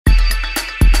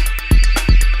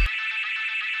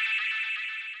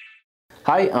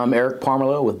Hi, I'm Eric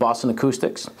Pomerleau with Boston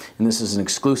Acoustics, and this is an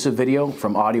exclusive video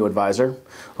from Audio Advisor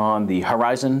on the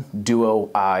Horizon Duo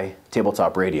I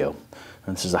tabletop radio.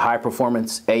 And this is a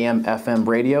high-performance AM/FM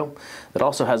radio that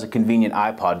also has a convenient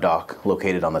iPod dock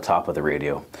located on the top of the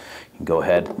radio. You can go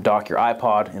ahead, dock your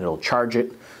iPod, and it'll charge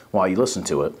it while you listen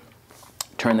to it.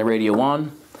 Turn the radio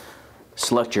on,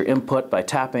 select your input by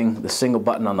tapping the single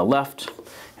button on the left,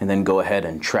 and then go ahead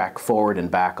and track forward and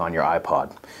back on your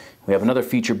iPod. We have another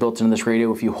feature built into this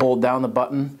radio. If you hold down the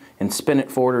button and spin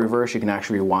it forward or reverse, you can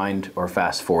actually rewind or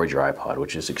fast forward your iPod,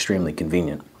 which is extremely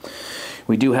convenient.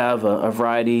 We do have a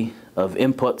variety of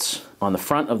inputs. On the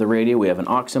front of the radio we have an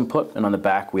aux input, and on the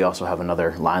back we also have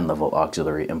another line level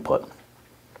auxiliary input.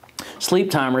 Sleep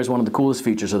timer is one of the coolest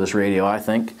features of this radio, I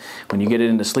think. When you get it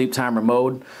into sleep timer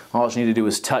mode, all you need to do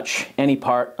is touch any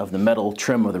part of the metal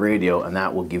trim of the radio and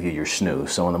that will give you your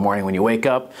snooze. So in the morning when you wake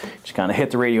up, just kind of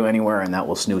hit the radio anywhere and that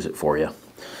will snooze it for you.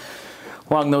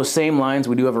 Along those same lines,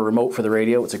 we do have a remote for the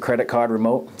radio. It's a credit card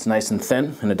remote. It's nice and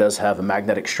thin, and it does have a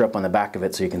magnetic strip on the back of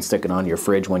it so you can stick it on your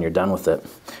fridge when you're done with it.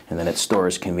 And then it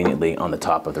stores conveniently on the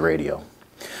top of the radio.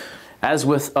 As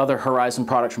with other Horizon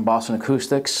products from Boston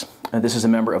Acoustics, this is a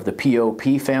member of the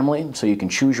POP family, so you can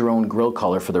choose your own grill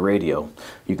color for the radio.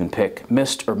 You can pick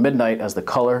Mist or Midnight as the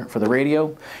color for the radio,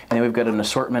 and then we've got an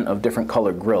assortment of different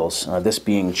colored grills, this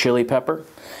being Chili Pepper.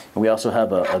 And we also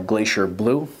have a Glacier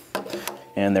Blue,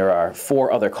 and there are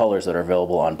 4 other colors that are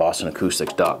available on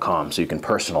bostonacoustics.com, so you can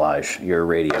personalize your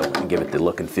radio and give it the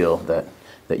look and feel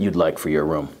that you'd like for your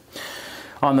room.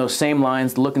 On those same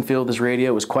lines, the look and feel of this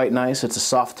radio is quite nice. It's a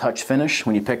soft touch finish.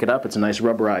 When you pick it up, it's a nice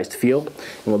rubberized feel.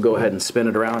 And we'll go ahead and spin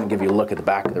it around and give you a look at the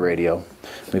back of the radio.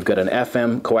 We've got an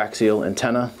FM coaxial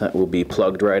antenna that will be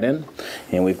plugged right in.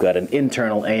 And we've got an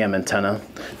internal AM antenna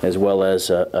as well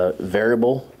as a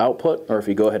variable output. Or if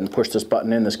you go ahead and push this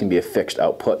button in, this can be a fixed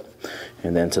output.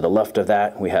 And then to the left of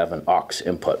that, we have an aux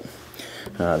input.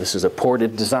 This is a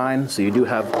ported design, so you do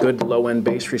have good low-end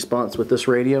bass response with this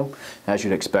radio, as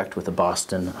you'd expect with a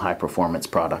Boston high-performance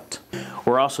product.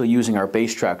 We're also using our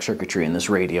bass track circuitry in this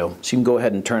radio, so you can go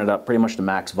ahead and turn it up pretty much to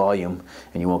max volume,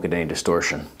 and you won't get any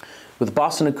distortion. With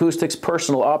Boston Acoustics'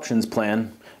 personal options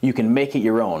plan, you can make it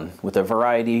your own with a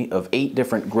variety of 8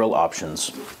 different grill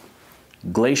options: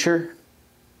 Glacier,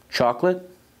 Chocolate,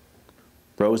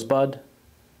 Rosebud,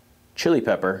 Chili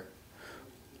Pepper,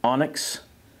 Onyx,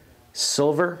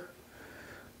 Silver,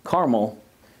 Caramel,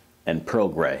 and Pearl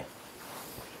Gray.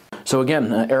 So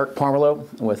again, Eric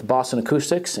Pomerleau with Boston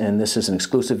Acoustics, and this is an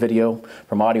exclusive video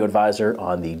from Audio Advisor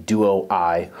on the Duo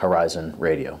I Horizon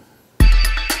radio.